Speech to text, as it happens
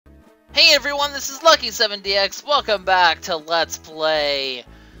Hey everyone, this is LuckySevenDX. Welcome back to Let's Play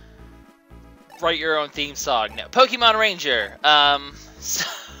Write Your Own Theme Song. No, Pokemon Ranger.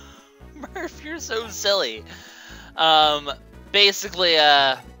 Murph, you're so silly. Basically,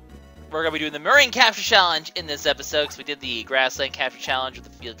 we're gonna be doing the Marine Capture Challenge in this episode, because we did the Grassland Capture Challenge, or the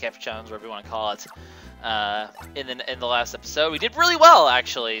Field Capture Challenge, whatever you want to call it, in the last episode. We did really well,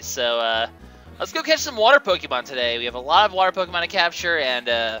 actually, so, let's go catch some water Pokemon today. We have a lot of water Pokemon to capture,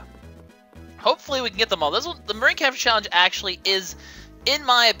 and, hopefully we can get them all. The Marine Capture Challenge actually is, in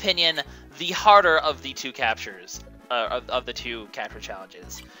my opinion, the harder of the two captures, of the two capture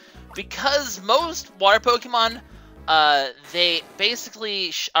challenges. Because most water Pokemon, they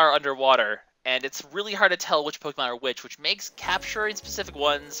basically are underwater, and it's really hard to tell which Pokemon are which makes capturing specific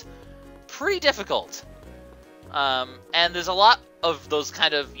ones pretty difficult. And there's a lot of those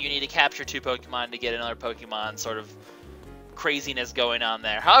kind of, you need to capture two Pokemon to get another Pokemon sort of craziness going on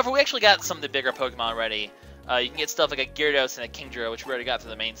there. However, we actually got some of the bigger Pokemon already. You can get stuff like a Gyarados and a Kingdra, which we already got through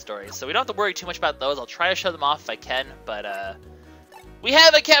the main story, so we don't have to worry too much about those. I'll try to show them off if I can, but we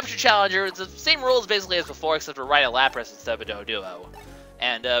have a capture challenger. It's the same rules basically as before, except we're riding a Lapras instead of a Doduo.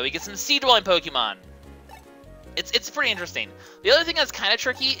 And we get some sea-dwelling Pokemon. It's pretty interesting. The other thing that's kind of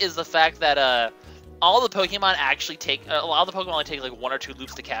tricky is the fact that all the Pokemon actually take, a lot of the Pokemon only take like 1 or 2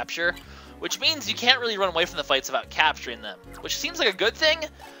 loops to capture, which means you can't really run away from the fights without capturing them, which seems like a good thing,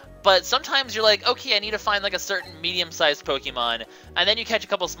 but sometimes you're like, okay, I need to find like a certain medium-sized Pokemon, and then you catch a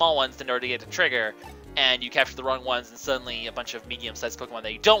couple small ones in order to get to trigger, and you capture the wrong ones, and suddenly a bunch of medium-sized Pokemon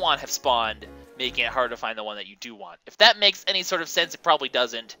that you don't want have spawned, making it harder to find the one that you do want. If that makes any sort of sense, it probably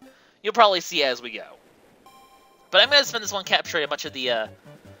doesn't. You'll probably see as we go. But I'm going to spend this one capturing a bunch of the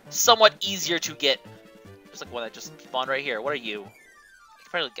somewhat easier to get. There's like one that just spawned right here. What are you?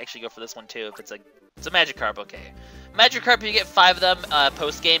 Probably actually go for this one too if it's a Magikarp. Okay, Magikarp, if you get 5 of them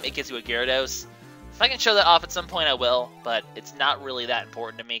post game, it gives you a Gyarados. If I can show that off at some point, I will, but it's not really that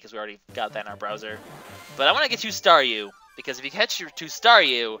important to me because we already got that in our browser. But I want to get 2 Staryu, because if you catch your 2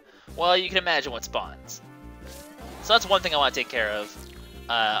 Staryu, well, you can imagine what spawns. So that's one thing I want to take care of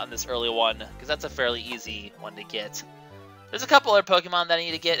on this early one, because that's a fairly easy one to get. There's a couple other Pokemon that I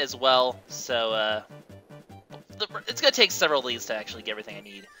need to get as well, so it's going to take several leads to actually get everything I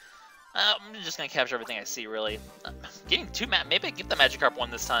need. I'm just going to capture everything I see, really. Getting 2 maybe I get the Magikarp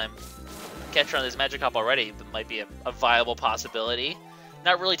one this time. Capture on this Magikarp already, that might be a viable possibility.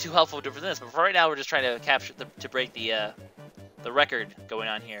 Not really too helpful for this, but for right now we're just trying to capture to break the record going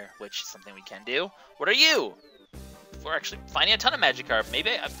on here, which is something we can do. What are you? We're actually finding a ton of Magikarp. Maybe,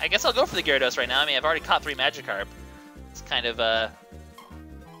 I guess I'll go for the Gyarados right now. I mean, I've already caught 3 Magikarp. It's kind of,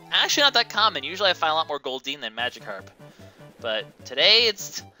 actually not that common. Usually I find a lot more Goldeen than Magikarp. But today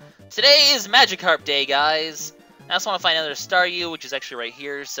is Magikarp Day, guys. I also want to find another Staryu, which is actually right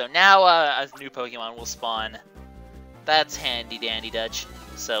here. So now a new Pokemon will spawn. That's handy dandy Dutch.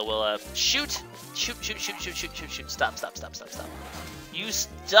 So we'll shoot. Stop. You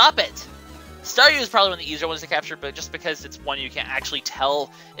stop it. Staryu is probably one of the easier ones to capture, but just because it's one you can't actually tell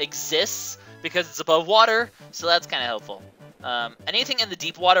exists because it's above water, so that's kind of helpful. Anything in the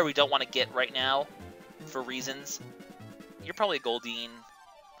deep water we don't want to get right now, for reasons. You're probably a Goldeen.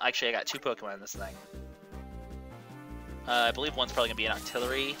 Actually, I got 2 Pokemon in this thing. I believe one's probably going to be an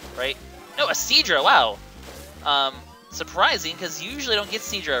Octillery, right? No, a Seadra, wow! Surprising, because you usually don't get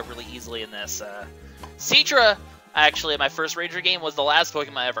Seadra really easily in this. Seadra, actually, in my first Ranger game, was the last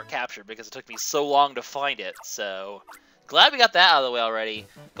Pokemon I ever captured, because it took me so long to find it, so glad we got that out of the way already.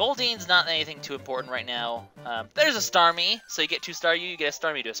 Goldeen's not anything too important right now. There's a Starmie, so you get 2 Staryu, you get a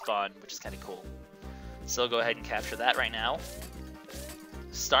Starmie to spawn, which is kind of cool. So I'll go ahead and capture that right now.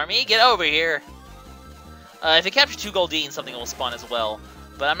 Starmie, get over here! If you capture 2 Goldeen, something will spawn as well.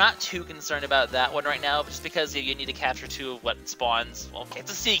 But I'm not too concerned about that one right now, just because you need to capture 2 of what spawns. Well, okay,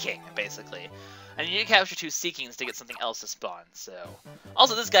 it's a Seaking, basically. And you need to capture 2 Seakings to get something else to spawn, so.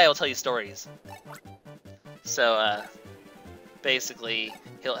 Also, this guy will tell you stories. So, basically,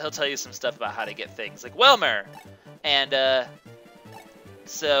 he'll tell you some stuff about how to get things, like Wailmer! And,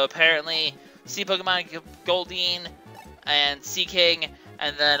 so apparently, Sea Pokemon, Goldeen, and Seaking,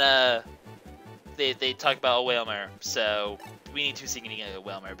 and then, they talk about a Wailmer, so we need 2 Seaking to get a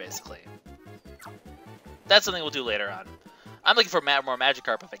Wailmer, basically. That's something we'll do later on. I'm looking for more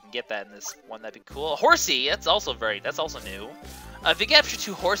Magikarp if I can get that in this one. That'd be cool. Horsea, that's also new. If you capture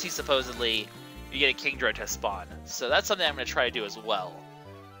 2 Horsea, supposedly, you get a Kingdra to spawn. So that's something I'm going to try to do as well.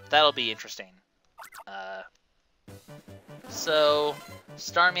 That'll be interesting. So,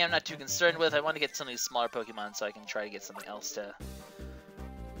 Starmie I'm not too concerned with. I want to get some of these smaller Pokemon so I can try to get something else to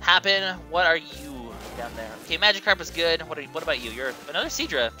happen. What are you down there? Okay, Magikarp is good. What about you? You're another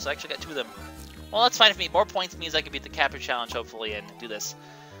Seadra, so I actually got 2 of them. Well, that's fine for me. More points means I can beat the capture challenge, hopefully, and do this.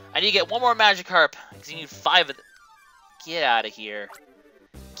 I need to get 1 more Magikarp, because you need 5 of them. Get out of here.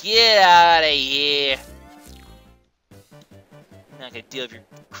 Get out of here. I'm not gonna deal with your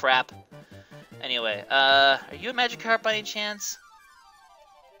crap. Anyway, are you a Magikarp by any chance?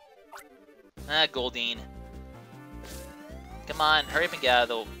 Ah, Goldeen. Come on, hurry up and get out of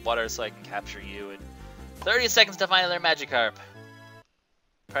the water so I can capture you. And 30 seconds to find another Magikarp.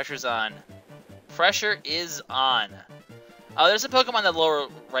 Pressure's on. Pressure is on. Oh, there's a Pokemon in the lower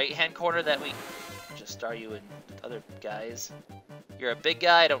right-hand corner that we... Just star you and other guys. You're a big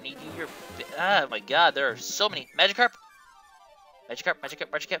guy, I don't need you. Oh my god, there are so many. Magikarp? Magikarp, Magikarp,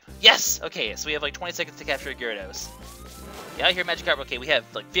 Magikarp. Yes! Okay, so we have like 20 seconds to capture a Gyarados. Yeah, I hear Magikarp. Okay, we have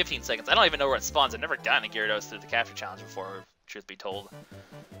like 15 seconds. I don't even know where it spawns. I've never gotten a Gyarados through the capture challenge before, truth be told.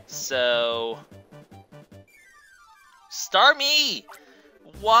 So... Starmie!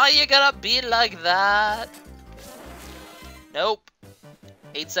 Why you gotta be like that? Nope.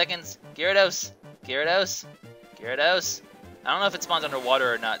 8 seconds. Gyarados. Gyarados. Gyarados. I don't know if it spawns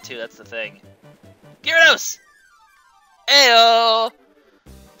underwater or not, too. That's the thing. Gyarados! Ayo!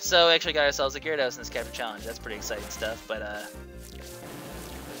 So we actually got ourselves a Gyarados in this capture challenge. That's pretty exciting stuff, but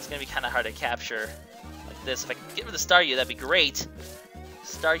it's gonna be kind of hard to capture like this. If I can get rid of the Staryu, that'd be great.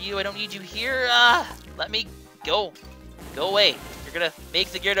 Staryu, I don't need you here. Let me go. Go away. You're gonna make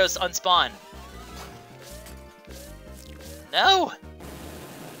the Gyarados unspawn. No!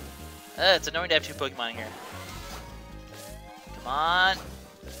 It's annoying to have 2 Pokemon here. Come on.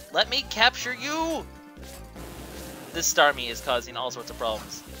 Let me capture you! This Starmie is causing all sorts of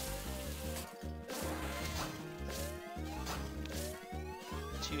problems.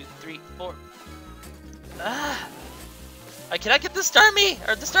 2, 3, 4. I cannot get the Starmie!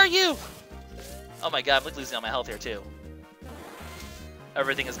 Or the Staryu! Oh my god, I'm like losing all my health here too.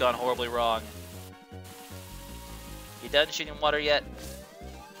 Everything has gone horribly wrong. You done shooting water yet?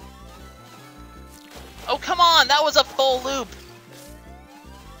 Oh, come on! That was a full loop!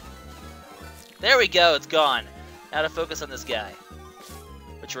 There we go, it's gone. Now to focus on this guy.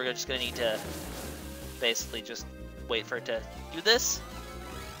 Which we're just gonna need to basically just wait for it to do this.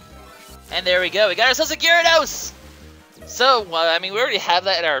 And there we go, we got ourselves a Gyarados! So, I mean, we already have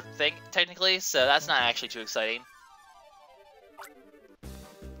that in our thing, technically, so that's not actually too exciting.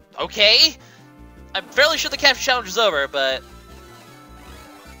 Okay! I'm fairly sure the capture challenge is over, but...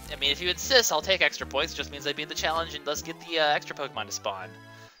 I mean, if you insist, I'll take extra points. It just means I beat the challenge and let's get the extra Pokemon to spawn.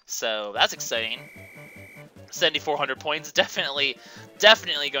 So, that's exciting. 7,400 points, definitely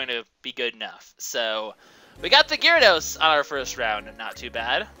going to be good enough. So, we got the Gyarados on our first round, not too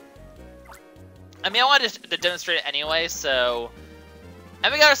bad. I mean, I wanted to demonstrate it anyway, so...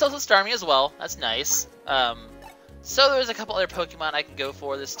 And we got ourselves a Starmie as well, that's nice. So there's a couple other Pokemon I can go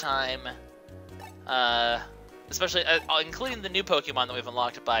for this time. Especially, including the new Pokemon that we've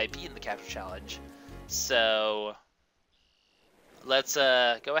unlocked by beating the capture challenge. So... Let's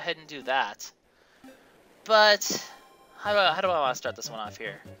go ahead and do that. But... How do I want to start this one off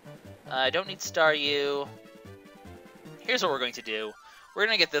here? I don't need Staryu. Here's what we're going to do. We're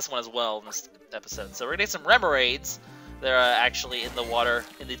going to get this one as well in this episode. So we're going to get some Remoraids. They're actually in the water,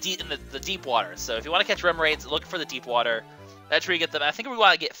 in the deep water. So if you want to catch Remoraids, look for the deep water. That's where you get them. I think we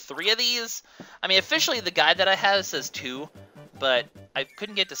want to get 3 of these. I mean, officially the guide that I have says 2, but I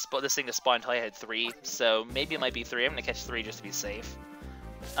couldn't get this thing to spawn until I had 3. So maybe it might be 3. I'm going to catch 3 just to be safe.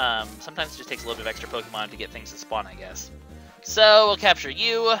 Sometimes it just takes a little bit of extra Pokemon to get things to spawn, I guess. So we'll capture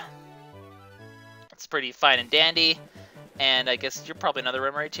you. It's pretty fine and dandy. And I guess you're probably another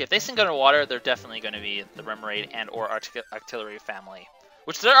Remoraid too. If they sink underwater, they're definitely going to be the Remoraid and or Octillery family.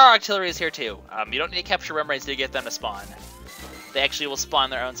 Which there are Octilleries here too. You don't need to capture Remoraids to get them to spawn. They actually will spawn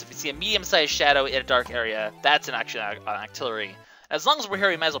their own. So if you see a medium-sized shadow in a dark area, that's actually an Octillery. As long as we're here,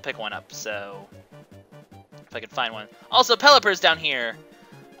 we might as well pick one up. So if I can find one. Also, Pelipper's down here.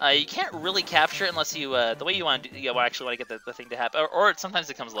 You can't really capture it unless you, the way you want to do, you actually want to get the thing to happen. Or sometimes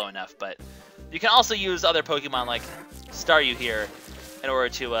it comes low enough, but you can also use other Pokemon like Staryu here in order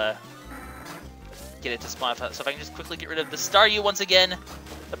to get it to spawn. So if I can just quickly get rid of the Staryu once again.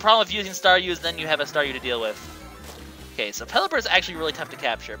 The problem with using Staryu is then you have a Staryu to deal with. Okay, so Pelipper is actually really tough to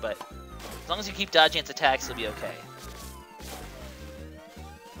capture, but as long as you keep dodging its attacks, you'll be okay.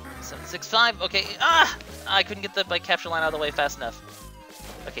 765, okay, I couldn't get the capture line out of the way fast enough.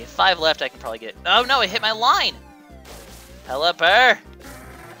 Okay, 5 left, I can probably get... Oh no, it hit my line! Pelipper!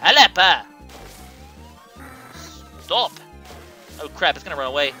 Pelipper! Stop! Oh crap, it's gonna run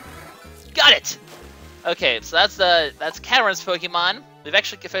away. Got it! Okay, so that's Cameron's Pokemon. we've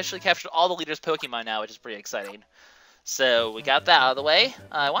actually officially captured all the leader's Pokemon now, which is pretty exciting. So we got that out of the way.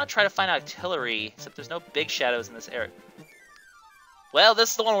 I want to try to find Octillery, except there's no big shadows in this area. Well,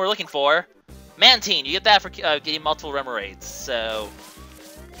 this is the one we're looking for. Mantine, you get that for getting multiple Remoraids, so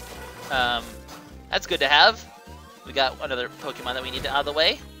that's good to have. We got another Pokemon that we need out of the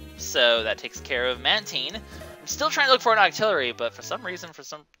way, so that takes care of Mantine. I'm still trying to look for an Octillery, but for some reason,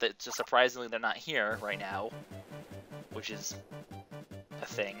 just surprisingly, they're not here right now, which is a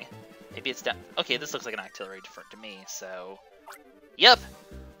thing. Maybe it's down. Okay, this looks like an Octillery to me, so yep.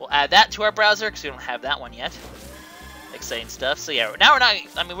 We'll add that to our browser because we don't have that one yet. Exciting stuff. So yeah, now we're not.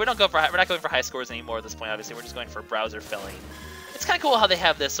 I mean, we're not going for high scores anymore at this point. Obviously, we're just going for browser filling. It's kind of cool how they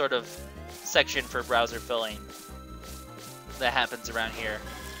have this sort of section for browser filling that happens around here.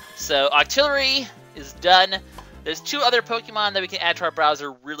 So Octillery is done. There's 2 other Pokemon that we can add to our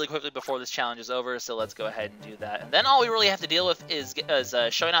browser really quickly before this challenge is over. So let's go ahead and do that. And then all we really have to deal with is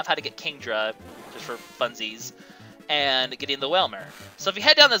showing off how to get Kingdra, just for funsies, and getting the Wailmer. So if you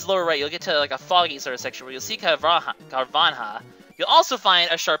head down this lower right, you'll get to like a foggy sort of section where you'll see Carvanha. You'll also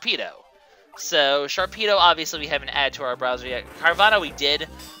find a Sharpedo. So Sharpedo, obviously, we haven't added to our browser yet. Carvanha we did,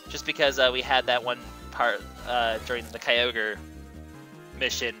 just because we had that one part during the Kyogre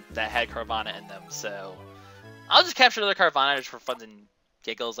mission that had Carvanha in them. So I'll just capture another Carvanha just for fun and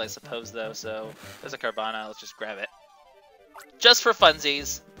giggles, I suppose, though. So there's a Carvanha. Let's just grab it. Just for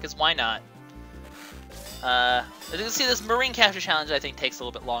funsies, because why not? As you can see, this Marine Capture Challenge, I think, takes a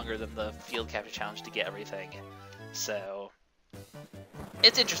little bit longer than the Field Capture Challenge to get everything. So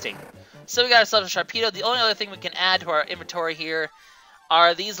it's interesting. So we got ourselves a Sharpedo. The only other thing we can add to our inventory here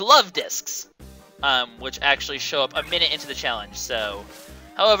are these Luvdiscs, which actually show up a minute into the challenge. So,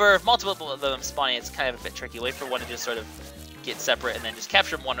 however, if multiple of them spawning, it's kind of a bit tricky. Wait for one to just sort of get separate and then just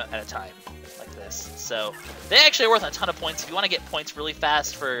capture them one at a time, like this. So they actually are worth a ton of points. If you want to get points really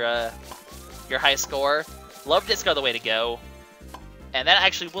fast for your high score, Luvdisc are the way to go. And that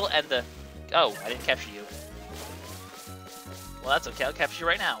actually will end the... Oh, I didn't capture you. Well, that's okay. I'll capture you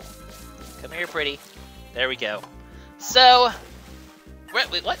right now. Come here, pretty. There we go. So...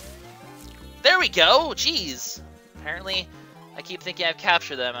 Wait, what? There we go! Jeez. Apparently, I keep thinking I've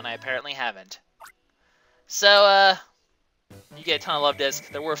captured them, and I apparently haven't. So, you get a ton of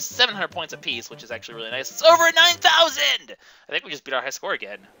Luvdisc. They're worth 700 points apiece, which is actually really nice. It's over 9,000! I think we just beat our high score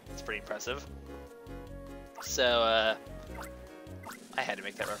again. It's pretty impressive. So, I had to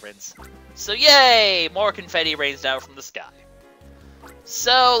make that reference. So, yay! More confetti rains down from the sky.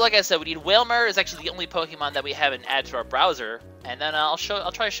 So, like I said, we need Wailmer. Is actually the only Pokemon that we haven't added to our browser. And then I'll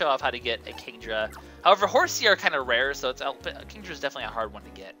try to show off how to get a Kingdra. However, Horsea are kind of rare, so Kingdra is definitely a hard one to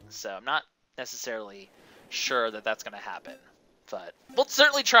get. So I'm not necessarily sure that that's going to happen. But we'll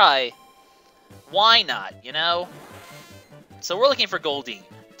certainly try. Why not, you know? So we're looking for Goldeen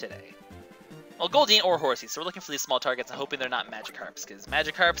today. Well, Goldeen or Horsea. So we're looking for these small targets and hoping they're not Magikarps, because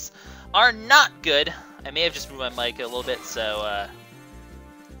Magikarps are not good. I may have just moved my mic a little bit, so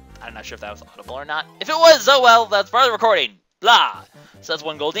I'm not sure if that was audible or not. If it was, oh well, that's part of the recording. Blah! So that's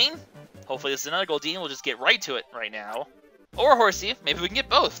one Goldeen. Hopefully this is another Goldeen. We'll just get right to it right now. Or Horsea. Maybe we can get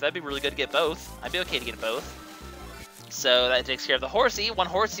both. That'd be really good to get both. I'd be okay to get both. So that takes care of the Horsea. One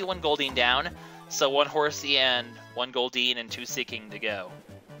Horsea, one Goldeen down. So one Horsea and one Goldeen and 2 Seaking to go.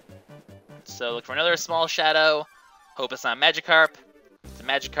 So look for another small shadow. Hope it's not Magikarp. It's a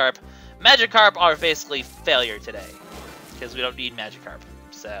Magikarp. Magikarp are basically failure today, because we don't need Magikarp.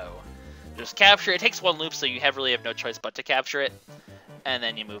 So just capture it. It takes one loop, so you really have no choice but to capture it. And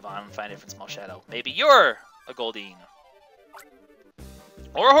then you move on and find a different small shadow. Maybe you're a Goldeen.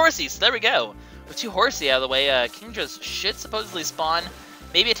 Or a Horsea, so there we go. With 2 Horsea out of the way, Kingdras should supposedly spawn.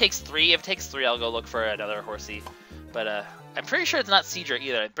 Maybe it takes 3. If it takes 3, I'll go look for another Horsea. But I'm pretty sure it's not Seadra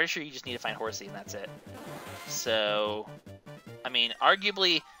either. I'm pretty sure you just need to find Horsea and that's it. So, I mean,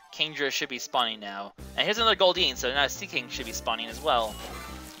 arguably, Kingdra should be spawning now. And here's another Goldeen, so now Seaking should be spawning as well.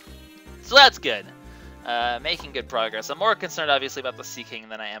 So that's good. Making good progress. I'm more concerned, obviously, about the Seaking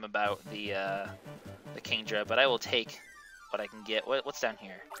than I am about the Kingdra, but I will take what I can get. What's down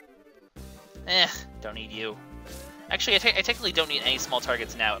here? Don't need you. Actually, I technically don't need any small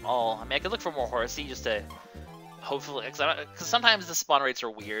targets now at all. I mean, I could look for more Horsea just to hopefully, because sometimes the spawn rates are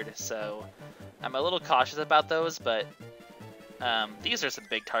weird, so I'm a little cautious about those, but these are some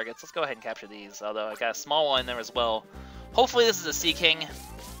big targets. Let's go ahead and capture these, although I got a small one there as well. Hopefully this is a Seaking.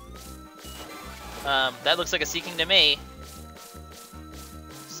 That looks like a Seaking to me.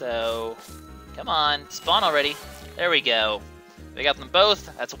 So, come on, spawn already. There we go. We got them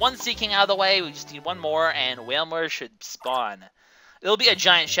both. That's one Seaking out of the way. We just need one more, and Wailmer should spawn. It'll be a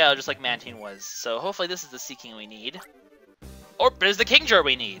giant shadow just like Mantine was. So hopefully this is the Seaking we need. Or is the Kingdra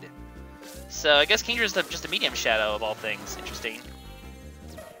we need? So I guess Kingdra is just a medium shadow of all things. Interesting.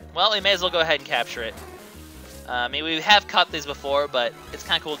 Well, we may as well go ahead and capture it. I mean, we have caught these before, but it's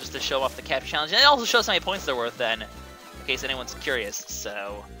kind of cool just to show off the capture challenge. And it also shows how many points they're worth then, in case anyone's curious.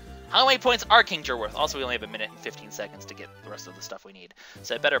 So, how many points are Kingdra worth? Also, we only have a minute and 15 seconds to get the rest of the stuff we need.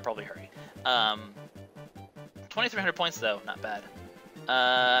 So I better probably hurry. 2,300 points, though. Not bad.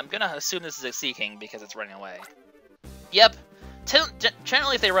 I'm going to assume this is a Seaking because it's running away. Yep.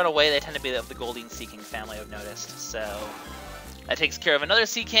 Generally, if they run away, they tend to be of the Goldeen Seaking family, I've noticed. So, that takes care of another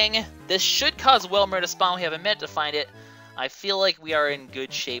Seaking. This should cause Wailmer to spawn. We have a minute to find it. I feel like we are in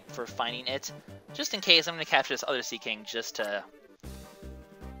good shape for finding it. Just in case, I'm going to capture this other Seaking just to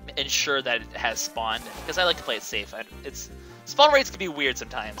ensure that it has spawned. Because I like to play it safe. Spawn rates can be weird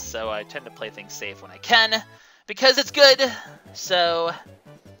sometimes, so I tend to play things safe when I can. Because it's good. So,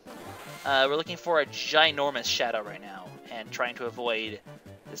 we're looking for a ginormous shadow right now. And trying to avoid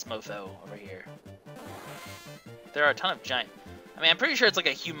this mofo over here. There are a ton of giant... I mean, I'm pretty sure it's like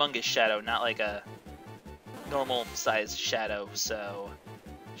a humongous shadow, not like a normal-sized shadow, so...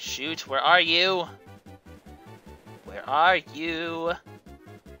 Shoot, where are you? Where are you?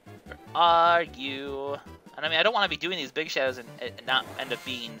 Where are you? And I mean, I don't want to be doing these big shadows and not end up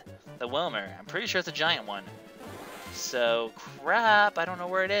being the Wailmer. I'm pretty sure it's a giant one. So, crap, I don't know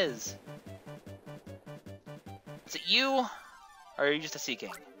where it is. Is it you? Or are you just a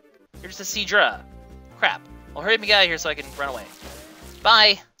Seaking? You're just a Seadra. Crap. Well, hurry me get out of here so I can run away.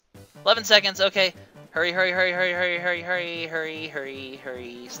 Bye! 11 seconds, okay. Hurry, hurry, hurry, hurry, hurry, hurry, hurry, hurry, hurry,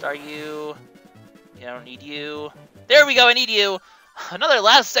 hurry. Star you. I don't need you. There we go, I need you! Another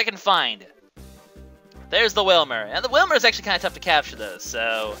last second find. There's the Wailmer. And the Wailmer is actually kind of tough to capture, though,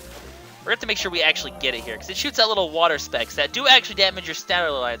 so... We're going to have to make sure we actually get it here, because it shoots out little water specks that do actually damage your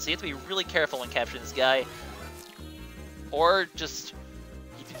Seadra line, so you have to be really careful when capturing this guy. Or just...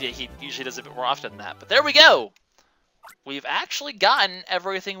 He usually does it a bit more often than that. But there we go! We've actually gotten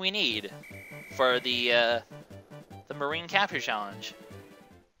everything we need for the Marine Capture Challenge.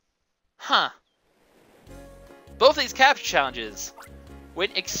 Huh. Both of these capture challenges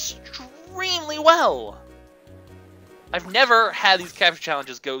went extremely well! I've never had these capture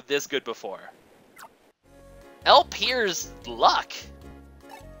challenges go this good before. LP's luck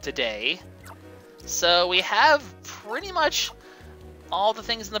today. So we have pretty much all the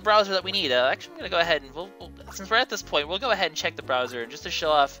things in the browser that we need. Actually, I'm going to go ahead and, since we're at this point, we'll go ahead and check the browser just to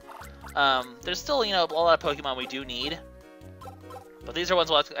show off. There's still, you know, a lot of Pokemon we do need. But these are ones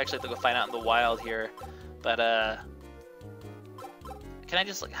we'll actually have to go find out in the wild here. But, can I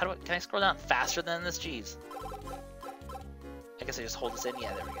just, like, can I scroll down faster than this? Jeez. I guess I just hold this in.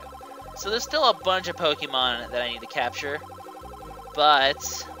 Yeah, there we go. So there's still a bunch of Pokemon that I need to capture. But,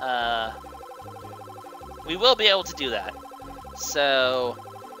 we will be able to do that. So,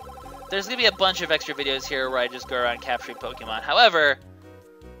 there's going to be a bunch of extra videos here where I just go around capturing Pokemon. However,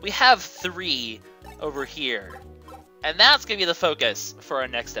 we have 3 over here. And that's going to be the focus for our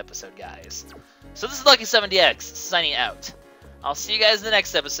next episode, guys. So this is LuckySevenDX, signing out. I'll see you guys in the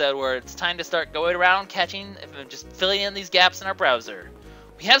next episode where it's time to start going around catching, just filling in these gaps in our browser.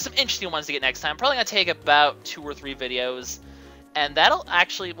 We have some interesting ones to get next time. Probably going to take about 2 or 3 videos. And that'll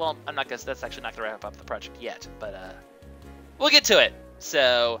actually, well, that's actually not going to wrap up the project yet. But, we'll get to it.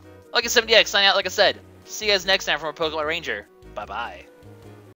 So, LuckySevenDX, signing out like I said. See you guys next time from a Pokemon Ranger. Bye-bye.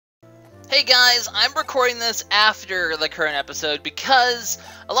 Hey guys, I'm recording this after the current episode because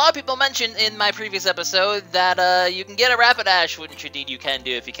a lot of people mentioned in my previous episode that you can get a Rapidash, which indeed you can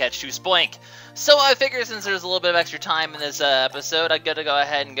do if you catch 2 Spoink. So I figured since there's a little bit of extra time in this episode, I'm gonna go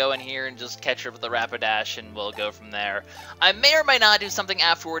ahead and go in here and just catch her with the Rapidash, and we'll go from there. I may or may not do something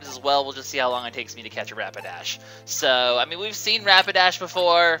afterwards as well. We'll just see how long it takes me to catch a Rapidash. So, I mean, we've seen Rapidash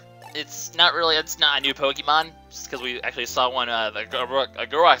before. It's not a new Pokemon, just because we actually saw one, a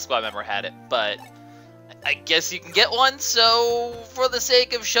Gorok Squad member had it, but I guess you can get one, so for the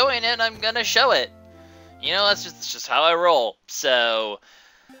sake of showing it, I'm gonna show it. You know, that's just how I roll. So,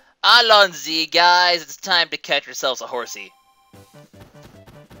 Alonzi, guys, it's time to catch yourselves a Horsea.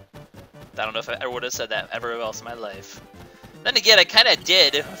 I don't know if I ever would have said that ever else in my life. Then again, I kind of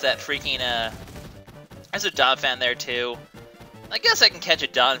did with that freaking, there's a Donphan there, too. I guess I can catch a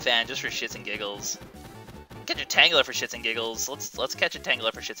Donphan just for shits and giggles. Catch a Tangela for shits and giggles. Let's catch a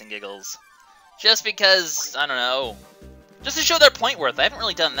Tangela for shits and giggles. Just because, I don't know. Just to show their point worth. I haven't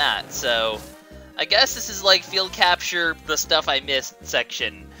really done that, so I guess this is like field capture the stuff I missed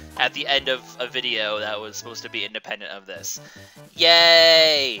section at the end of a video that was supposed to be independent of this.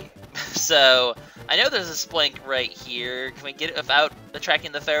 Yay! So, I know there's a Spoink right here. Can we get it without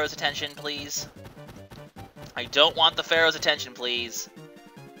attracting the Pharaoh's attention, please? I don't want the Pharaoh's attention, please.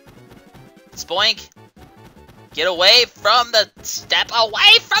 Spoink! Get away from the... Step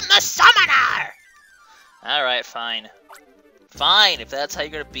away from the summoner! Alright, fine. Fine, if that's how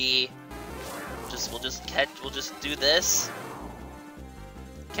you're gonna be. We'll just do this.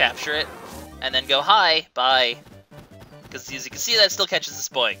 Capture it. And then go hi. Bye. Because as you can see, that still catches the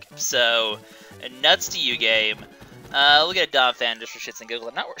Spoink. So, nuts to you, game. We'll get a Donphan just for shits and giggles.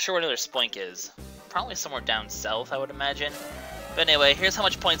 I'm not sure where another Spoink is. Probably somewhere down south, I would imagine. But anyway, here's how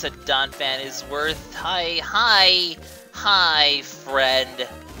much points a Donphan is worth. Hi, friend.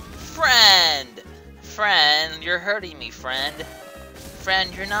 Friend, you're hurting me, friend.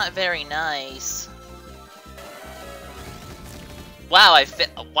 Friend, you're not very nice. Wow,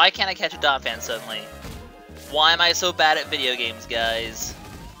 why can't I catch a Donphan suddenly? Why am I so bad at video games, guys?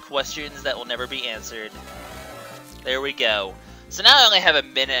 Questions that will never be answered. There we go. So now I only have a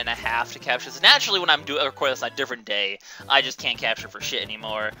minute and a half to capture this. Naturally, when I'm recording this on a different day, I just can't capture for shit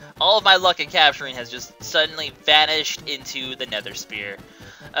anymore. All of my luck at capturing has just suddenly vanished into the Nether Sphere.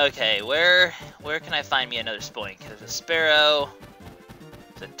 Okay, where can I find me another Spoink? There's a Sparrow,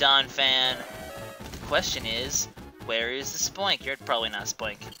 there's a Donphan. The question is, where is the Spoink? You're probably not a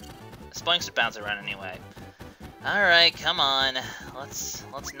Spoink. Spoinks would bounce around anyway. Alright, come on. Let's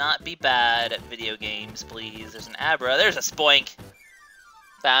not be bad at video games, please. There's an Abra. There's a Spoink.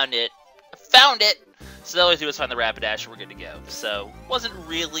 Found it. Found it! So all we do is find the Rapidash and we're good to go. So, wasn't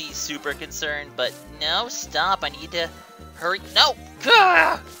really super concerned, but no, stop. I need to hurry. No!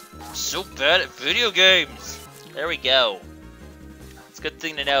 Gah! I'm so bad at video games. There we go. It's a good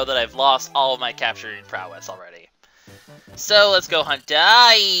thing to know that I've lost all of my capturing prowess already. So, let's go hunt.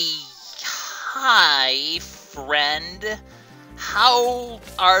 Hi, friend. How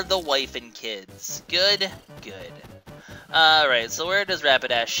are the wife and kids? Good? Good. Alright, so where does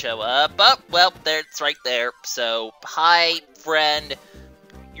Rapidash show up? Oh, well, there, it's right there. So, hi, friend.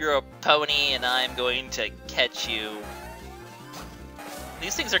 You're a pony, and I'm going to catch you.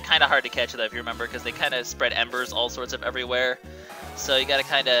 These things are kind of hard to catch, though, if you remember, because they kind of spread embers all sorts of everywhere. So you gotta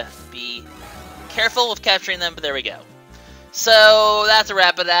kind of be careful with capturing them, but there we go. So, that's a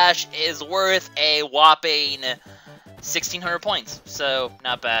Rapidash. Is worth a whopping 1,600 points. So,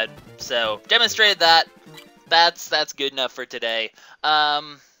 not bad. So, demonstrated that. That's good enough for today.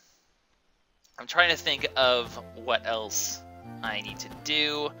 I'm trying to think of what else I need to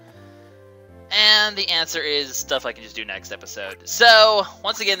do. And the answer is stuff I can just do next episode. So,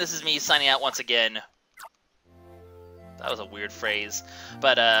 once again, this is me signing out once again. That was a weird phrase.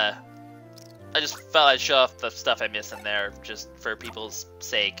 But, I just felt I'd show off the stuff I missed in there, just for people's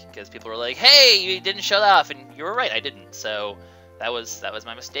sake, because people were like, hey, you didn't show that off, and you were right, I didn't. So, that was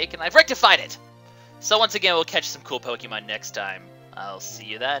my mistake, and I've rectified it! So once again, we'll catch some cool Pokemon next time. I'll see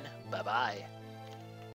you then. Bye-bye.